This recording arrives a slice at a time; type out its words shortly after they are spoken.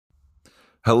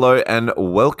Hello and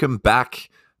welcome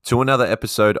back to another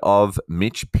episode of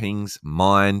Mitch Ping's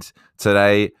Mind.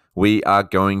 Today we are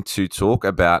going to talk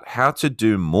about how to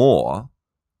do more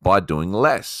by doing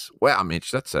less. Wow,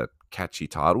 Mitch, that's a catchy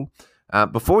title.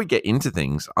 Before we get into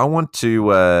things, I want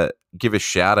to give a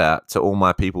shout out to all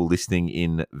my people listening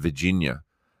in Virginia.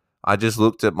 I just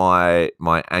looked at my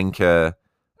Anchor,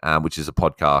 which is a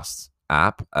podcast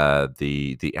app,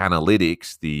 the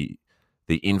analytics, the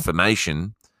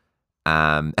information.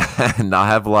 And I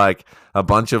have like a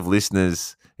bunch of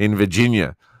listeners in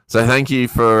Virginia. So thank you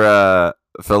for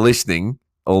listening,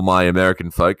 all my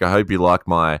American folk. I hope you like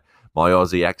my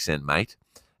Aussie accent, mate.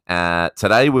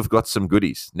 Today we've got some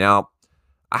goodies. Now,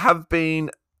 I've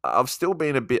still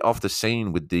been a bit off the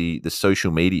scene with the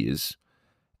social medias,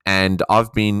 and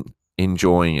I've been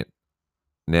enjoying it.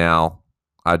 Now,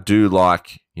 I do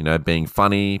like, being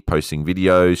funny, posting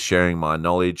videos, sharing my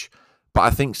knowledge, but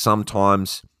I think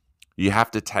sometimes you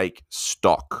have to take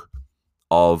stock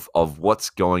of what's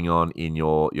going on in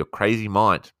your crazy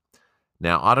mind.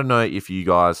 Now, I don't know if you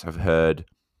guys have heard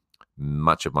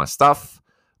much of my stuff,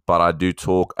 but I do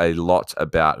talk a lot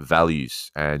about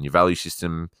values and your value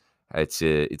system. It's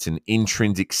an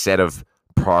intrinsic set of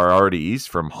priorities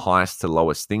from highest to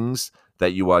lowest things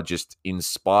that you are just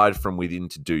inspired from within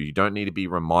to do. You don't need to be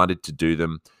reminded to do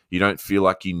them. You don't feel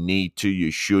like you need to,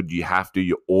 you should, you have to,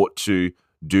 you ought to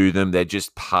do them. They're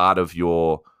just part of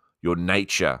your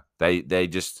nature. They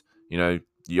just,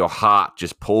 your heart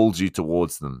just pulls you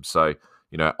towards them. So,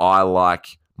 I like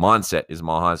mindset is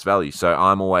my highest value. So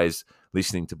I'm always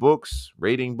listening to books,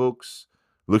 reading books,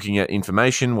 looking at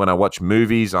information. When I watch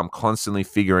movies, I'm constantly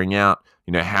figuring out,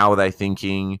 how are they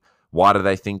thinking? Why do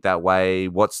they think that way?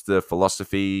 What's the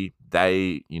philosophy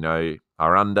they,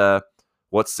 are under?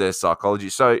 What's their psychology?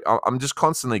 So I'm just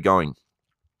constantly going.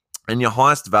 And your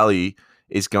highest value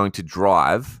is going to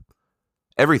drive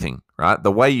everything, right?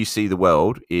 The way you see the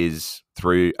world is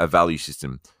through a value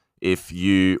system. If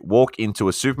you walk into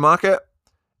a supermarket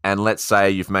and let's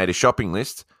say you've made a shopping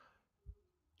list,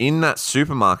 in that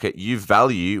supermarket, you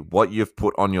value what you've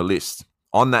put on your list.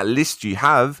 On that list you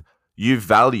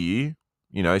value,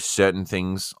 certain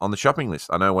things on the shopping list.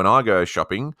 I know when I go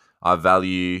shopping, I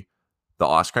value the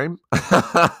ice cream.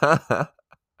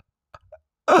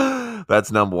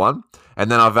 That's number one. And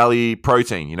then I value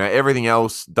protein. Everything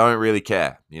else don't really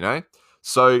care,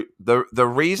 So the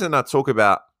reason I talk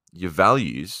about your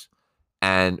values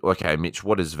and, okay, Mitch,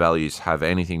 what does values have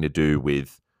anything to do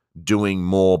with doing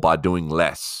more by doing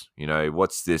less?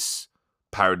 What's this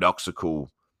paradoxical,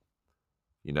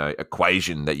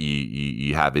 equation that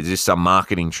you have? Is this some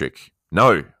marketing trick?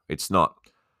 No, it's not.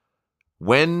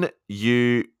 When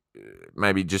you,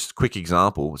 maybe just quick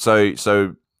example. So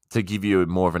to give you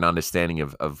more of an understanding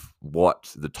of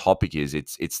what the topic is,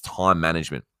 it's time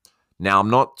management. Now, I'm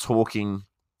not talking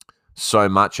so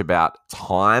much about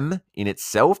time in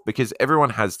itself because everyone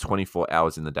has 24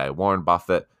 hours in the day. Warren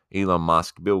Buffett, Elon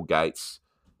Musk, Bill Gates,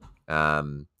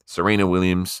 Serena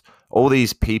Williams, all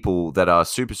these people that are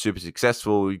super, super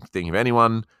successful. You can think of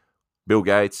anyone, Bill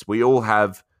Gates, we all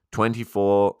have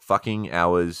 24 fucking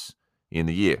hours in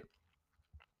the year.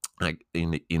 Like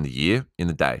in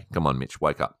the day. Come on, Mitch,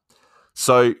 wake up.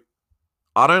 So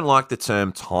I don't like the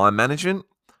term time management.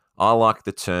 I like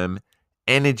the term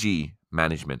energy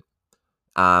management.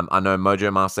 I know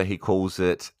Mojo Master, he calls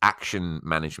it action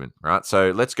management, right?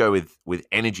 So let's go with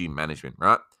energy management,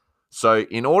 right? So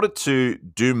in order to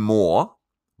do more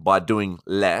by doing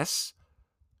less,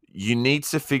 you need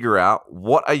to figure out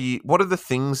what are the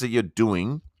things that you're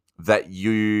doing that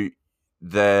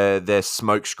they're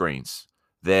smoke screens.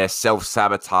 They're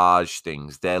self-sabotage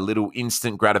things. They're little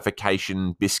instant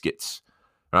gratification biscuits,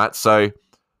 right? So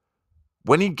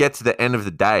when you get to the end of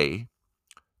the day,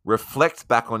 reflect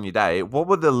back on your day. What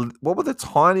were the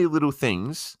tiny little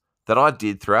things that I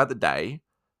did throughout the day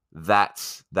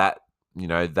that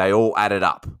they all added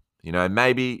up?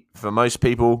 Maybe for most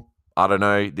people, I don't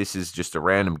know, this is just a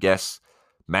random guess.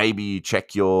 Maybe you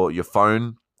check your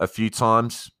phone a few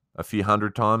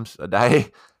hundred times a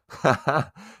day.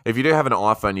 If you do have an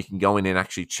iPhone, you can go in and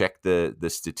actually check the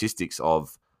statistics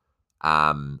of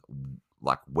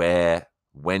like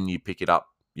when you pick it up,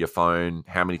 your phone,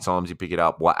 how many times you pick it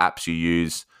up, what apps you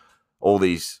use, all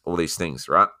these things,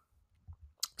 right?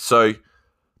 So,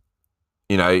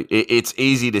 it's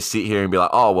easy to sit here and be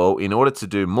like, oh, well, in order to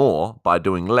do more by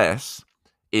doing less,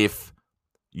 if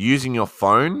using your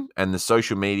phone and the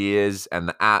social medias and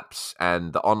the apps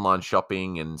and the online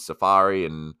shopping and Safari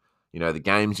and the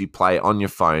games you play on your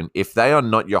phone, if they are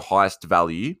not your highest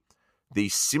value, the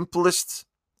simplest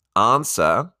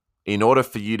answer in order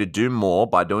for you to do more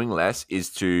by doing less is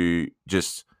to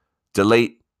just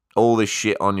delete all this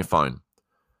shit on your phone.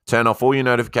 Turn off all your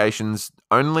notifications.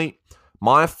 Only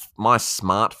my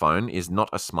smartphone is not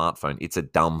a smartphone. It's a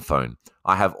dumb phone.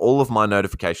 I have all of my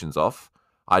notifications off.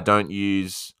 I don't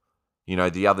use,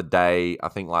 the other day, I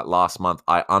think like last month,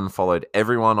 I unfollowed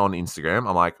everyone on Instagram.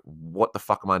 I'm like, what the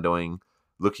fuck am I doing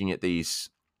looking at these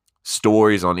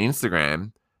stories on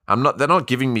Instagram? They're not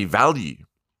giving me value.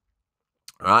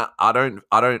 Right?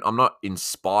 I'm not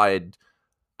inspired,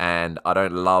 and I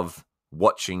don't love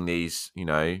watching these,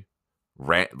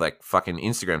 like fucking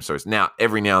Instagram stories. Now,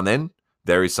 every now and then,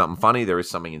 there is something funny, there is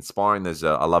something inspiring,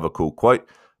 I love a cool quote.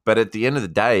 But at the end of the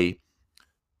day,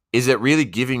 is it really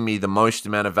giving me the most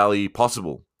amount of value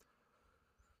possible?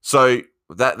 So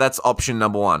that's option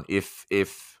number one. If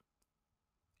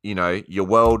your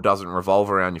world doesn't revolve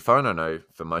around your phone, I know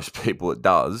for most people it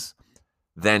does,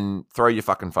 then throw your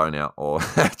fucking phone out, or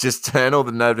just turn all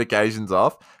the notifications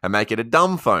off and make it a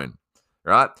dumb phone,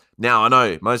 right? Now, I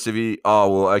know most of you,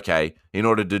 okay, in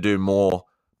order to do more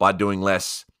by doing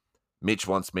less, Mitch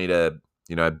wants me to,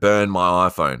 burn my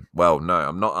iPhone. Well, no,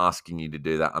 I'm not asking you to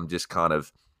do that. I'm just kind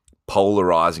of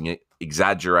polarizing it,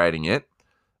 exaggerating it,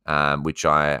 which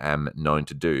I am known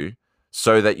to do,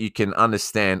 so that you can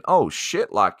understand, oh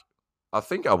shit, like I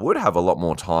think I would have a lot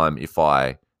more time if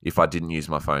I didn't use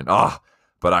my phone.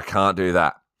 But I can't do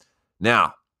that.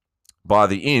 Now, by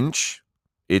the inch,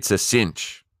 it's a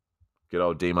cinch. Good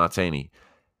old DeMartini.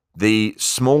 The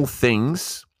small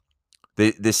things,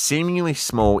 the seemingly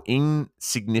small,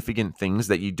 insignificant things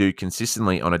that you do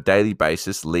consistently on a daily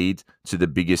basis lead to the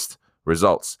biggest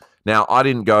results. Now, I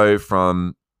didn't go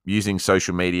from using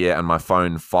social media and my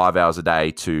phone 5 hours a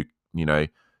day to,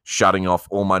 shutting off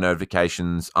all my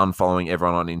notifications, unfollowing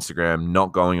everyone on Instagram,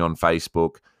 not going on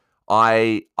Facebook.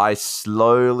 I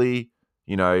slowly,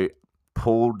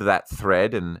 pulled that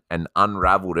thread and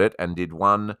unraveled it and did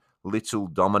one little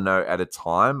domino at a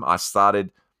time. I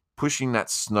started pushing that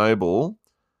snowball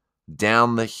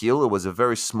down the hill. It was a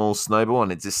very small snowball,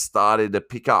 and it just started to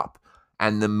pick up.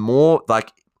 And the more,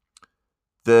 like,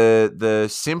 the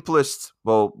simplest,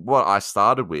 well, what I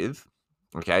started with,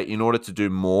 okay, in order to do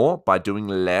more by doing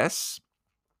less,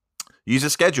 use a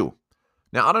schedule.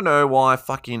 Now, I don't know why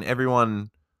fucking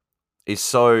everyone is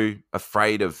so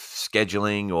afraid of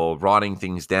scheduling or writing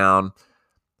things down.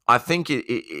 I think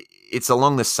it's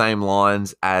along the same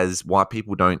lines as why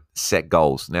people don't set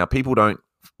goals. Now, people don't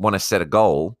want to set a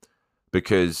goal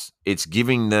because it's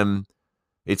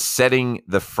setting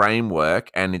the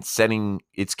framework, and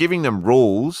it's giving them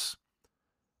rules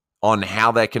on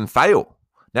how they can fail.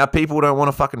 Now, people don't want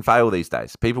to fucking fail these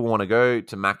days. People want to go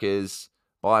to Macca's,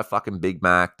 buy a fucking Big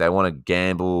Mac. They want to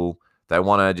gamble. They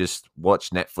want to just watch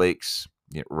Netflix,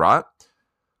 right?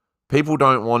 People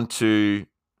don't want to,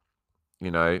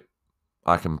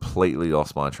 I completely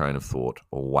lost my train of thought.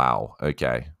 Wow.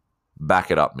 Okay.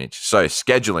 Back it up, Mitch. So,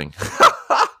 scheduling.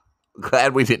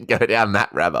 Glad we didn't go down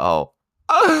that rabbit hole.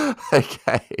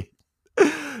 Okay.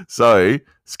 So,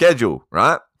 schedule,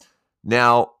 right?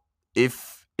 Now,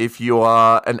 if you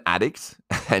are an addict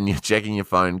and you're checking your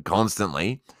phone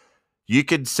constantly, you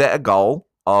could set a goal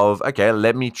of, okay,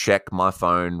 let me check my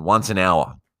phone once an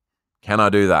hour. Can I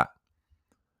do that?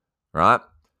 Right?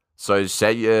 So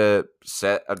set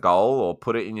a goal or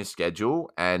put it in your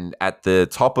schedule, and at the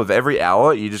top of every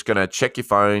hour, you're just going to check your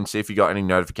phone, see if you got any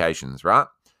notifications, right?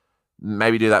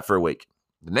 Maybe do that for a week.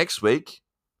 The next week,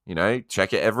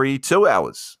 check it every 2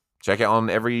 hours. Check it on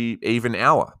every even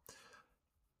hour.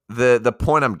 The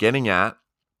point I'm getting at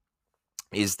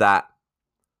is that,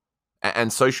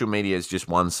 and social media is just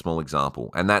one small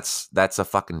example, and that's a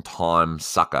fucking time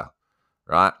sucker,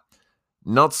 right?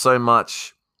 Not so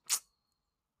much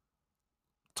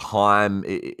time,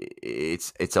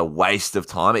 it's a waste of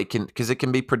time. Because it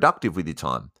can be productive with your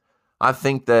time. I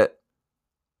think that,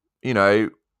 in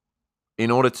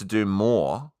order to do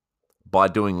more by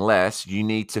doing less, you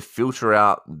need to filter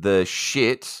out the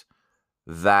shit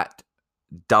that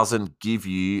doesn't give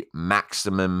you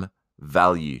maximum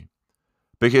value.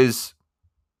 Because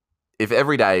if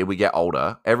every day we get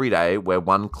older, every day we're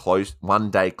one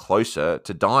day closer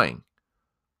to dying.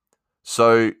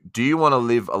 So do you want to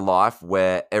live a life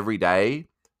where every day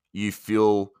you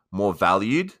feel more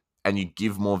valued and you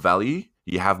give more value?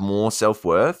 You have more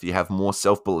self-worth, you have more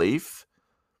self-belief,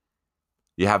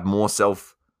 you have more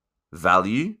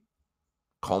self-value,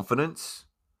 confidence?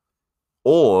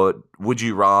 Or would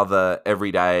you rather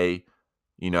every day,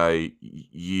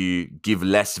 you give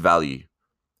less value?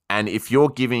 And if you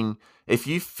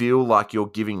feel like you're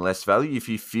giving less value, if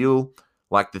you feel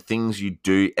like the things you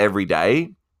do every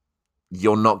day,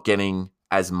 you're not getting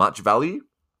as much value,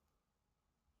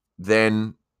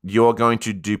 then you're going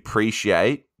to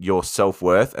depreciate your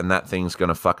self-worth and that thing's going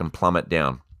to fucking plummet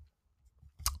down.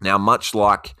 Now, much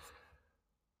like,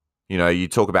 you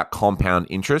talk about compound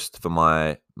interest for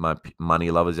my money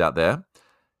lovers out there.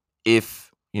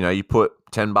 If, you put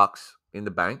 $10 in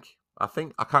the bank, I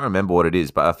can't remember what it is,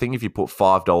 but I think if you put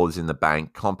 $5 in the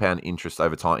bank, compound interest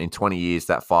over time, in 20 years,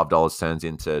 that $5 turns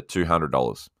into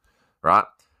 $200, right?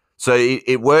 So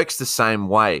it works the same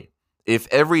way. If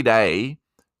every day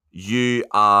you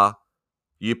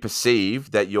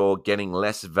perceive that you're getting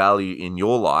less value in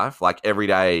your life, like every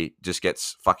day just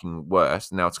gets fucking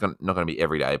worse. Now, it's not going to be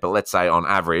every day, but let's say on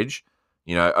average,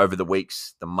 over the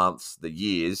weeks, the months, the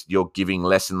years, you're giving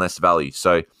less and less value.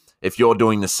 So if you're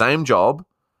doing the same job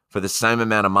for the same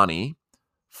amount of money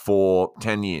for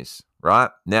 10 years, right?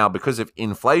 Now, because of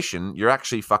inflation, you're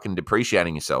actually fucking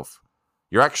depreciating yourself.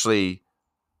 You're actually,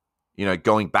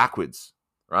 going backwards,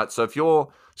 right? So if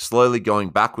you're slowly going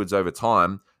backwards over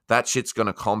time, that shit's going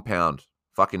to compound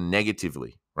fucking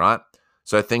negatively, right?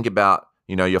 So think about,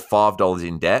 your $5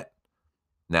 in debt.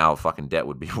 Now, fucking debt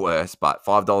would be worse, but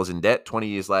 $5 in debt, 20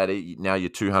 years later, now you're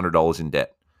 $200 in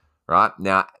debt, right?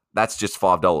 Now, that's just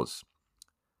 $5.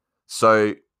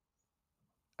 So,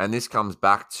 and this comes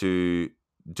back to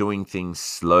doing things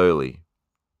slowly,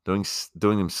 doing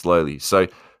them slowly. So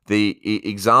the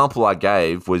example I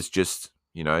gave was just,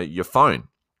 your phone.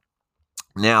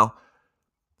 Now,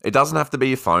 it doesn't have to be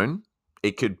your phone.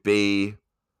 It could be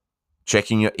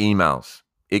checking your emails.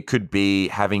 It could be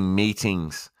having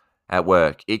meetings at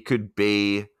work. It could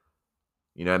be,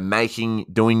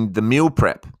 doing the meal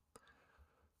prep.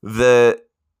 There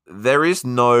is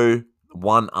no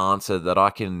one answer that I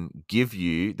can give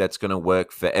you that's going to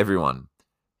work for everyone.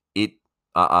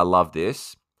 I love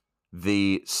this.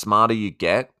 The smarter you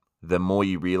get, the more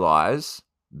you realize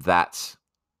that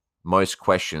most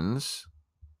questions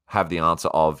have the answer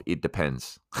of it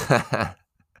depends.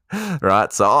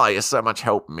 Right? So, you're so much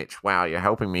help, Mitch. Wow, you're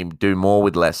helping me do more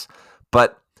with less.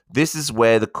 But this is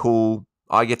where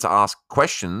I get to ask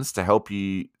questions to help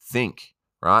you think,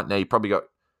 right? Now, you probably got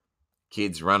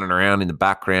kids running around in the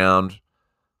background.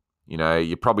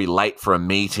 You're probably late for a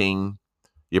meeting.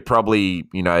 You're probably,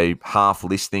 half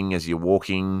listening as you're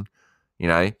walking,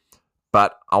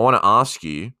 But I want to ask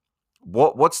you,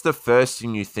 what's the first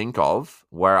thing you think of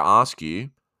where I ask you,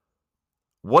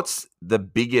 what's the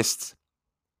biggest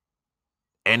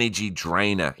energy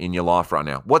drainer in your life right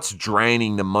now? What's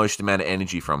draining the most amount of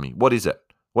energy from you? What is it?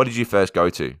 What did you first go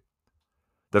to?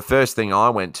 The first thing I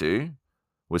went to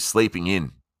was sleeping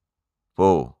in.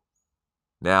 Whoa.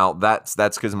 Now, that's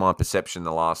because of my perception.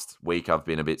 The last week I've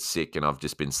been a bit sick and I've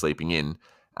just been sleeping in.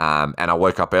 And I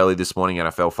woke up early this morning and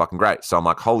I felt fucking great. So I'm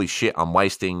like, holy shit, I'm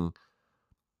wasting.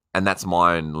 And that's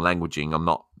my own languaging. I'm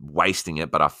not wasting it,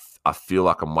 but I feel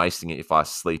like I'm wasting it if I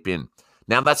sleep in.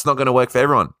 Now, that's not going to work for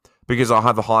everyone because I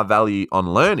have a high value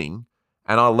on learning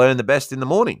and I learn the best in the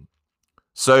morning.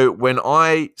 So when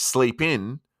I sleep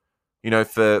in,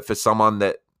 for someone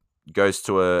that goes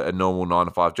to a normal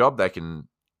 9-to-5 job, they can,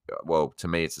 well, to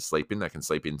me, it's a sleep in. They can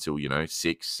sleep in till,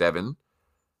 6, 7.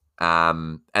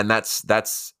 And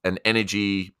that's an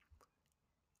energy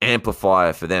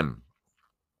amplifier for them.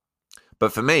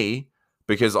 But for me,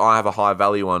 because I have a high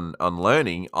value on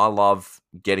learning, I love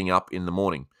getting up in the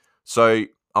morning. So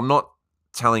I'm not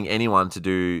telling anyone to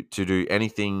do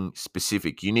anything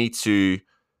specific. You need to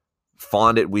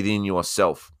find it within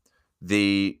yourself.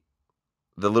 The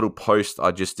little post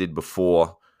I just did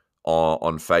before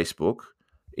on Facebook,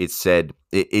 it said,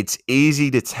 it's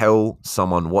easy to tell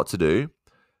someone what to do,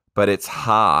 but it's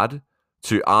hard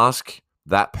to ask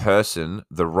that person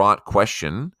the right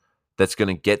question that's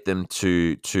going to get them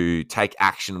to take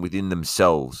action within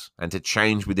themselves and to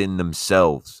change within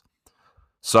themselves.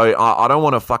 So I don't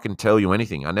want to fucking tell you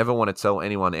anything. I never want to tell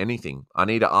anyone anything. I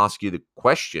need to ask you the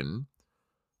question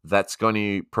that's going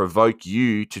to provoke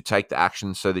you to take the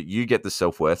action so that you get the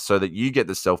self-worth, so that you get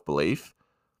the self-belief,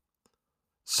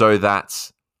 so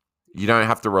that you don't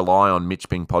have to rely on Mitch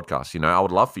Ping podcast. I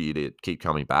would love for you to keep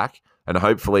coming back, and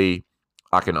hopefully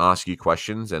I can ask you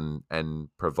questions and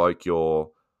provoke your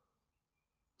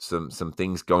some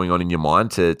things going on in your mind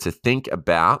to think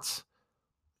about,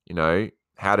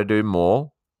 how to do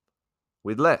more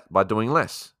with less by doing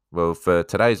less. Well, for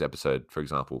today's episode, for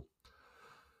example.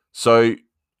 So,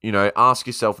 ask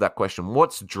yourself that question.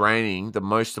 What's draining the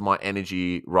most of my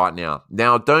energy right now?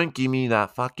 Now, don't give me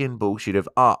that fucking bullshit of,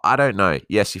 I don't know.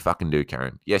 Yes, you fucking do,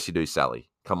 Karen. Yes, you do, Sally.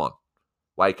 Come on.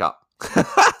 Wake up.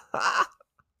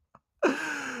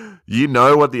 You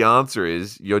know what the answer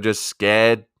is. You're just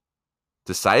scared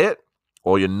to say it,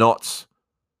 or you're not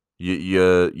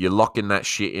You're locking that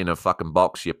shit in a fucking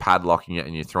box. You're padlocking it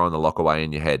and you're throwing the lock away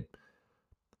in your head.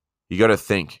 You got to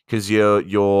think, because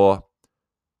your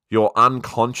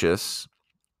unconscious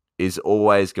is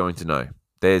always going to know.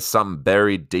 There's something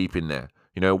buried deep in there.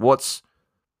 What's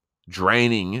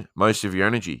draining most of your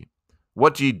energy?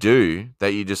 What do you do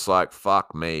that you just like,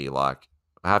 fuck me, like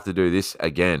I have to do this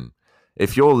again?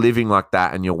 If you're living like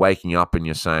that and you're waking up and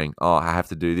you're saying, oh, I have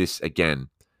to do this again,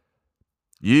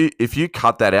 if you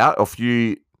cut that out, or if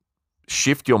you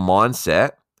shift your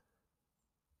mindset,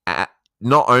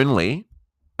 not only,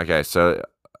 okay, so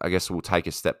I guess we'll take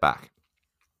a step back.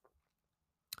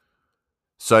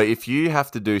 So if you have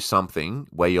to do something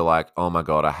where you're like, oh my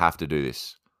God, I have to do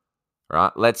this,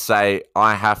 right? Let's say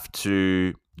I have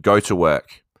to go to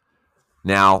work.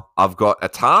 Now I've got a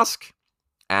task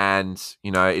and,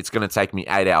 it's going to take me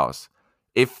 8 hours.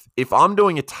 If I'm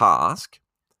doing a task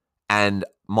and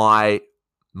my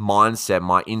mindset,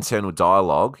 my internal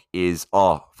dialogue is,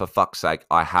 oh, for fuck's sake,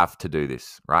 I have to do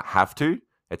this, right? Have to.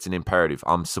 It's an imperative.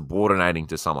 I'm subordinating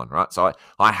to someone, right? So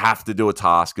I have to do a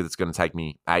task that's going to take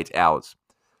me 8 hours.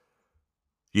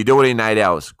 You do it in 8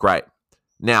 hours. Great.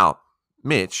 Now,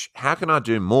 Mitch, how can I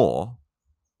do more?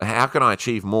 How can I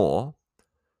achieve more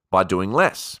by doing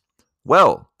less?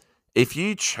 Well, if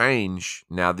you change,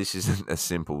 now this isn't a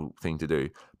simple thing to do,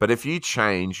 but if you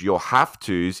change your have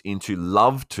tos into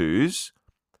love tos,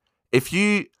 if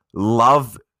you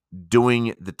love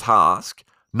doing the task,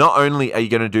 not only are you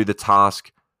going to do the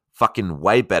task fucking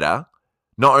way better,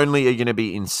 not only are you going to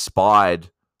be inspired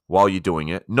while you're doing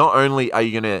it, not only are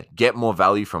you going to get more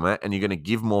value from it and you're going to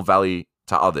give more value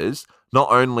to others, not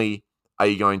only are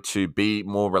you going to be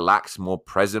more relaxed, more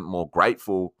present, more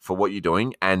grateful for what you're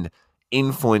doing and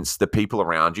influence the people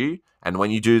around you. And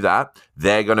when you do that,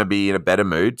 they're going to be in a better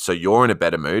mood. So you're in a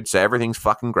better mood. So everything's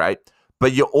fucking great.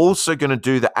 But you're also going to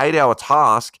do the 8-hour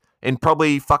task in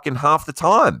probably fucking half the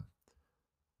time.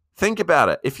 Think about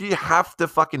it. If you have to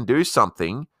fucking do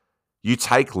something, you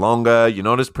take longer, you're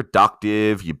not as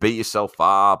productive, you beat yourself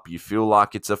up, you feel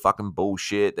like it's a fucking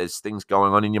bullshit, there's things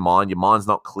going on in your mind's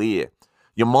not clear.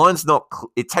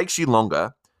 It takes you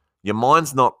longer, your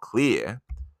mind's not clear,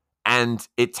 and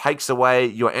it takes away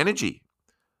your energy.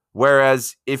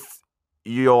 Whereas if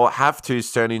your have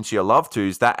tos turn into your love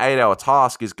tos, that 8-hour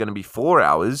task is going to be 4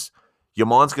 hours, your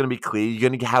mind's going to be clear, you're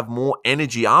going to have more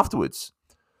energy afterwards.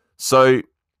 So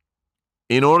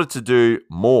in order to do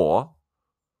more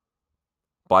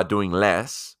by doing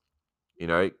less,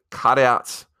 cut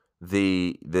out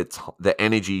the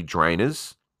energy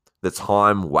drainers, the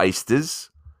time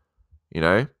wasters.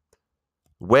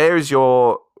 Where is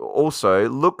your, also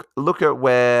look at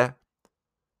where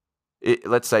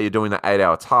let's say you're doing that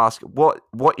 8-hour task. What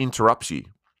interrupts you?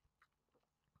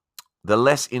 The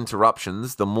less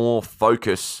interruptions, the more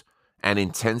focus and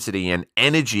intensity and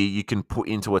energy you can put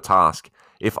into a task.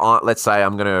 Let's say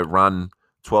I'm going to run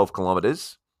 12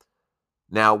 kilometers.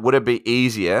 Now, would it be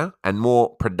easier and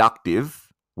more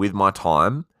productive with my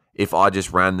time if I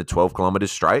just ran the 12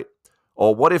 kilometers straight?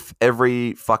 Or what if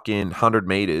every fucking 100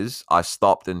 meters I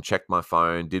stopped and checked my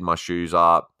phone, did my shoes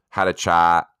up, had a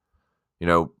chat,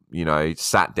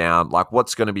 sat down? Like,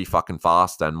 what's going to be fucking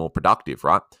faster and more productive,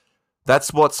 right?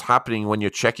 That's what's happening when you're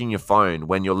checking your phone,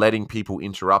 when you're letting people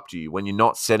interrupt you, when you're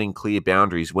not setting clear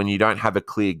boundaries, when you don't have a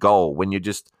clear goal, when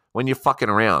you're fucking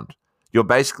around. You're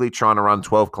basically trying to run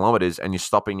 12 kilometers and you're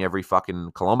stopping every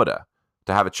fucking kilometer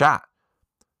to have a chat.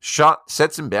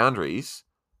 Set some boundaries,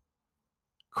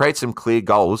 create some clear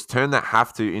goals, turn that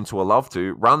have to into a love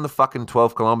to, run the fucking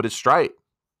 12 kilometers straight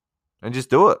and just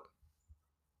do it.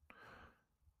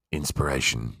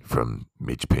 Inspiration from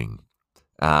Mitch Ping.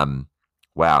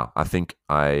 Wow, I think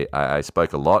I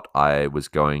spoke a lot. I was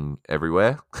going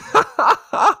everywhere.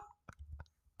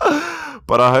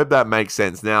 But I hope that makes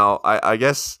sense. Now, I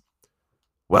guess,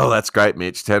 well, that's great,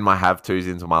 Mitch. Turn my have tos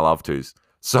into my love tos.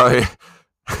 So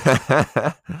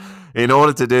in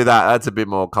order to do that, that's a bit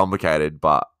more complicated,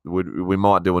 but we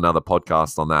might do another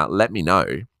podcast on that. Let me know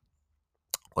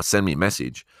or send me a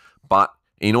message. But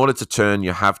in order to turn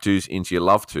your have tos into your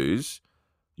love tos,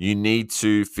 you need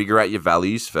to figure out your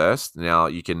values first. Now,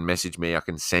 you can message me. I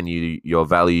can send you your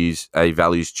values, a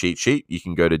values cheat sheet. You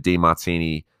can go to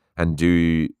DeMartini and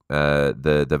do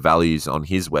the values on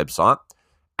his website.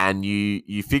 And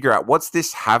you figure out, what's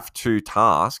this have to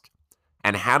task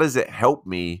and how does it help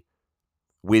me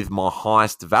with my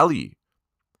highest value,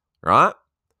 right?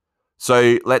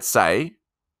 So let's say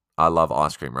I love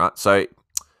ice cream, right? So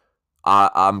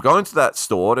I'm going to that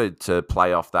store to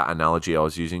play off that analogy I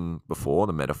was using before,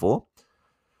 the metaphor.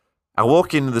 I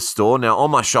walk into the store. Now,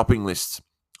 on my shopping list,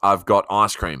 I've got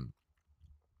ice cream.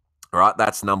 All right,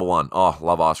 that's number one. Oh,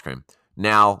 love ice cream.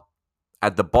 Now,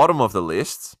 at the bottom of the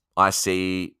list, I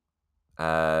see,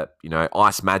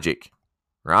 Ice Magic,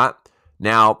 right?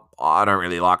 Now, I don't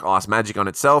really like Ice Magic on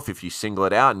itself. If you single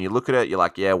it out and you look at it, you're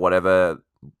like, yeah, whatever,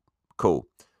 cool.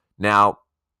 Now,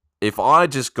 if I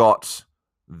just got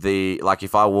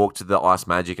if I walked to the Ice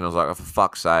Magic and I was like, oh, for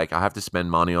fuck's sake, I have to spend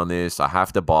money on this. I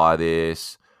have to buy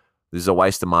this. This is a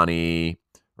waste of money,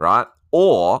 right?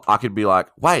 Or I could be like,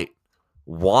 wait,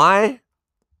 why?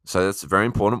 So that's very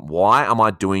important. Why am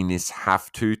I doing this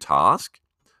have to task?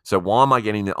 So why am I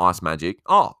getting the Ice Magic?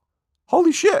 Oh,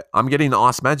 holy shit. I'm getting the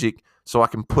Ice Magic so I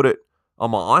can put it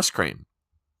on my ice cream.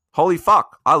 Holy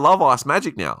fuck. I love Ice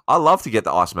Magic now. I love to get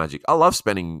the Ice Magic. I love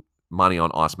spending money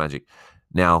on Ice Magic.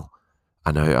 Now,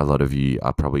 I know a lot of you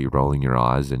are probably rolling your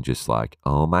eyes and just like,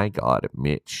 oh my God,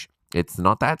 Mitch, it's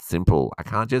not that simple. I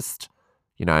can't just,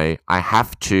 I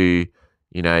have to,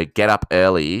 get up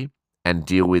early and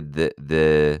deal with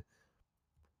the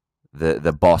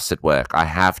boss at work. I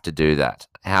have to do that.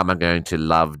 How am I going to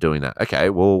love doing that? Okay,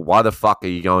 well, why the fuck are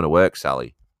you going to work,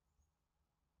 Sally?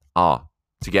 Oh,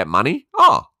 to get money?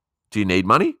 Oh, do you need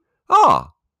money? Oh,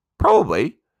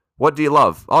 probably. What do you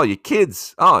love? Oh, your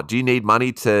kids. Oh, do you need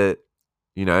money to,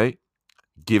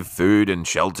 give food and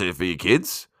shelter for your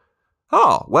kids?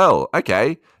 Oh, well,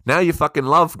 okay. Now you fucking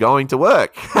love going to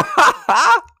work.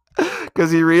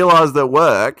 Because you realize that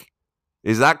work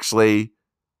is actually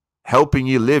helping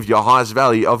you live your highest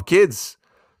value of kids.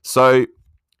 So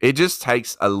it just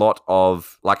takes a lot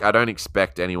of, I don't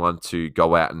expect anyone to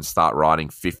go out and start writing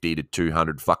 50 to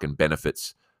 200 fucking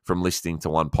benefits from listening to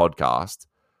one podcast.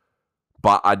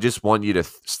 But I just want you to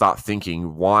start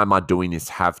thinking, why am I doing this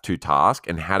have to task?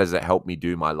 And how does it help me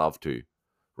do my love to?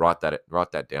 Write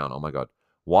that down. Oh my God.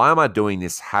 Why am I doing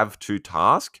this have to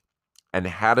task? And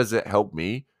how does it help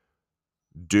me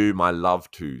do my love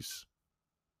tos?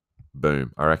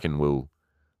 Boom. I reckon we'll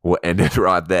end it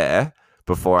right there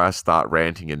before I start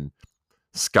ranting and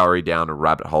scurry down a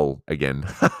rabbit hole again.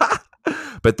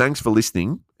 But thanks for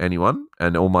listening, anyone,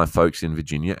 and all my folks in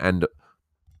Virginia and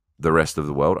the rest of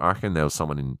the world. I reckon there was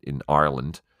someone in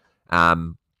Ireland.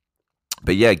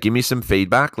 But yeah, give me some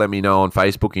feedback. Let me know on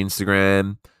Facebook,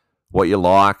 Instagram, what you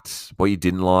liked, what you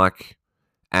didn't like.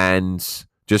 And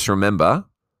just remember,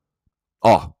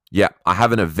 I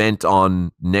have an event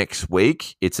on next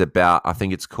week. It's about, I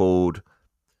think it's called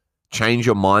Change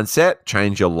Your Mindset,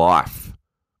 Change Your Life.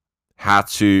 How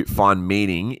to find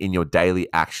meaning in your daily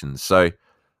actions. So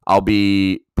I'll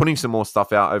be putting some more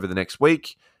stuff out over the next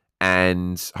week.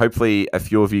 And hopefully a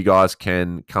few of you guys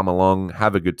can come along,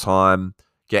 have a good time,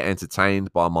 get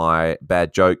entertained by my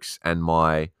bad jokes and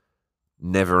my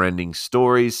never-ending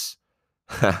stories.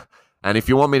 And if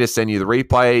you want me to send you the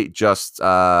replay,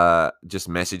 just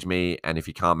message me. And if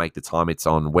you can't make the time, it's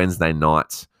on Wednesday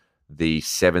night, the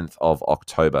 7th of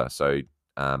October. So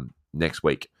next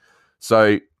week.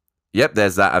 So, yep,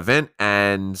 there's that event.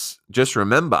 And just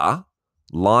remember,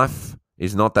 life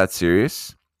is not that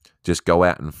serious. Just go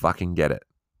out and fucking get it.